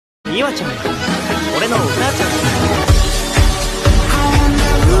美和ちゃんは俺のお母ちゃんだ。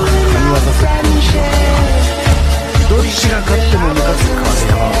神業設定。どっちが勝ってもムカつく風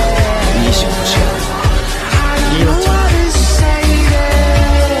山のいい仕事しやがる。美和ちゃん。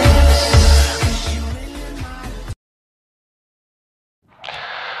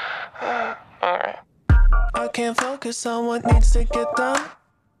I can't focus on what needs to get done.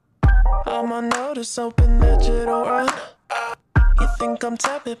 I'm on notice, open that you don't run. You think I'm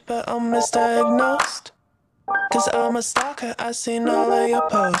tepid, but I'm misdiagnosed. Cause I'm a stalker, I seen all of your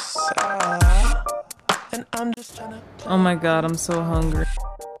posts. And I'm just trying to. Oh my god, I'm so hungry.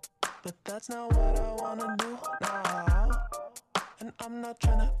 But that's not what I wanna do now. And I'm not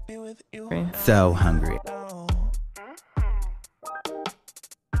trying to be with you. So hungry. No.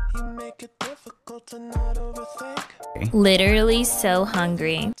 You make it difficult to not overthink. Literally so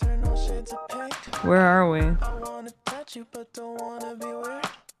hungry. Turn all shades of pink. Where are we? I wanna touch you, but don't wanna be weird.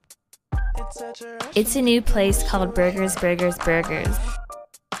 It's such a rush. It's a new place called Burgers, Burgers, Burgers.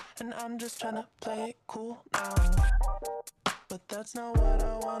 And I'm just trying to play it cool now. But that's not what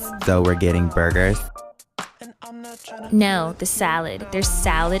I wanna do. So we're getting burgers? And I'm not trying to. No, the salad. Their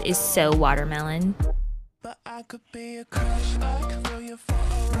salad is so watermelon. But I could be a crush like, throw you for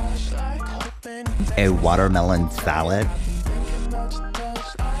a rush like, hoping A watermelon salad?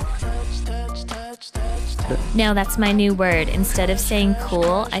 Now that's my new word. Instead of saying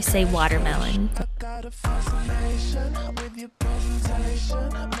cool, I say watermelon. I got a fascination with your presentation,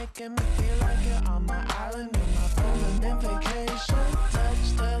 making me feel like you're on my island in my permanent vacation.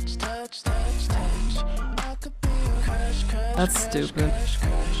 Touch, touch, touch, touch, touch. I could be a crush, crush. That's stupid.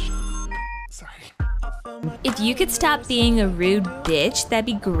 Sorry. If you could stop being a rude bitch, that'd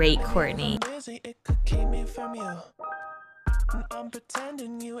be great, Courtney. Busy, it could keep me from you. And I'm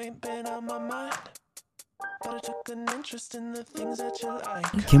pretending you ain't been on my mind. But I took an interest in the things that you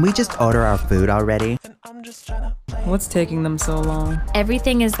like. Can we just order our food already? And I'm just trying to play. What's taking them so long?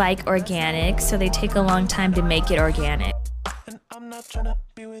 Everything is like organic, so they take a long time to make it organic. And I'm not trying to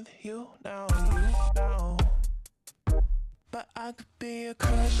be with you now, you now. But I could be a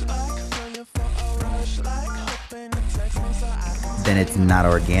crush like, throw you for a rush like, hoping to text me so I can. Then it's not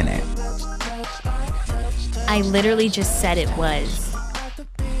organic. I literally just said it was.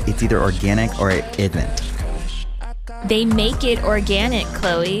 It's either organic or it isn't. They make it organic,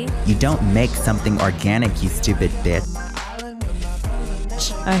 Chloe. You don't make something organic, you stupid bitch.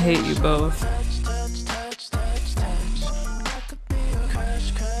 I hate you both.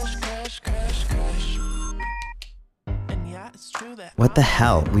 What the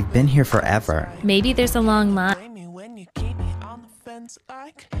hell? We've been here forever. Maybe there's a long line. Blame me when you keep me on the fence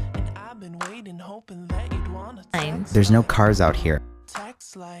like, and I've been waiting hoping that you'd wanna text. There's no cars out here.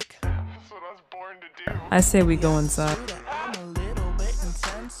 Text like, that's what I was born to do. I say we go inside. I'm a little bit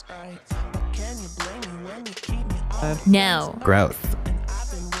intense, right? But can you blame me when you keep me on the No. Gross. And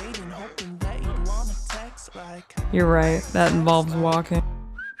I've been waiting hoping that you'd wanna text like, You're right, that involves walking.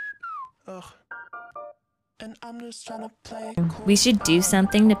 ugh. And I'm just trying to play it cool, We should do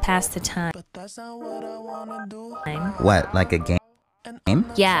something to pass the time. but that's not what I wanna do. What, like a game? And I'm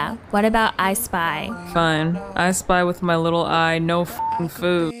not Yeah, what about I Spy? Fine. I spy with my little eye, no f***ing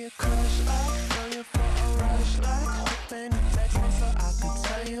food. be a crush like, throw you for a rush like, hoping you text me so I can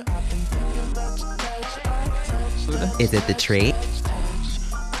tell you I've been thinking about your touch like, touch. Is it the tree?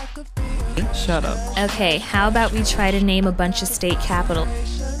 I could be a Shut up. Okay, how about we try to name a bunch of state capitals?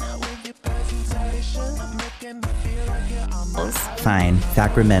 with your presentation, making me feel like you're on my Fine.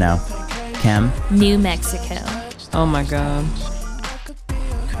 Sacramento. Kim? New Mexico. Oh my god.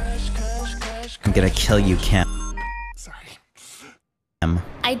 I'm gonna kill you, Kim. sorry.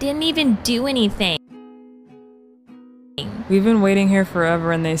 I didn't even do anything. We've been waiting here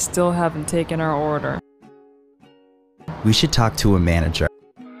forever and they still haven't taken our order. We should talk to a manager.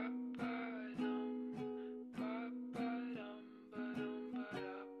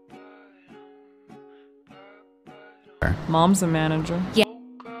 Mom's a manager. Yeah,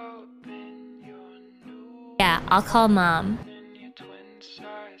 I'll call Mom.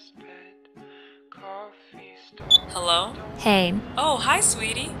 Hello? Hey, Oh, hi,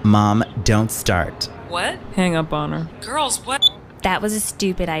 sweetie. Mom, don't start. What? Hang up on her. Girls, what? that was a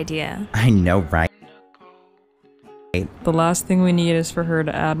stupid idea. I know, right? The last thing we need is for her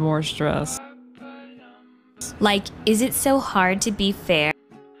to add more stress. Like, is it so hard to be fair?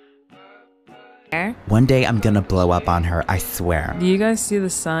 One day I'm gonna blow up on her, I swear. Do you guys see the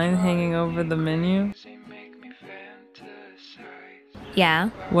sign hanging over the menu? Yeah.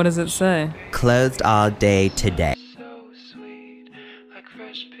 What does it say? Closed all day today.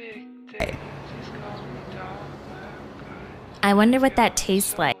 I wonder what that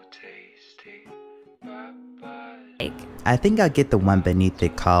tastes like. I think I'll get the one beneath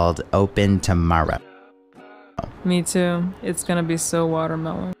it called Open Tomorrow. Me too. It's gonna be so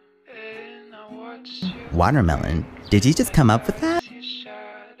watermelon. Watermelon? Did you just come up with that?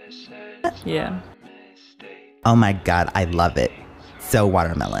 Yeah. Oh my god, I love it. So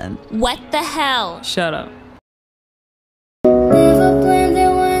watermelon. What the hell? Shut up.